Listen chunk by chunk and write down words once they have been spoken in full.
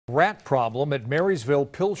Rat problem at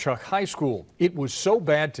Marysville-Pilchuck High School. It was so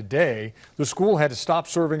bad today, the school had to stop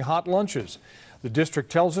serving hot lunches. The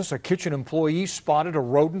district tells us a kitchen employee spotted a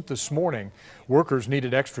rodent this morning. Workers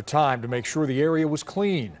needed extra time to make sure the area was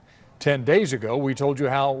clean. 10 days ago, we told you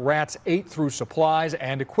how rats ate through supplies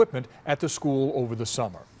and equipment at the school over the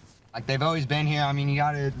summer. Like, they've always been here. I mean, you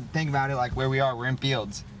got to think about it like where we are. We're in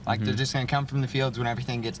fields. Like, they're just going to come from the fields when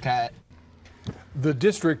everything gets cut. The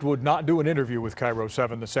district would not do an interview with Cairo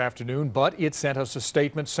 7 this afternoon, but it sent us a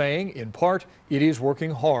statement saying, in part, it is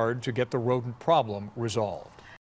working hard to get the rodent problem resolved.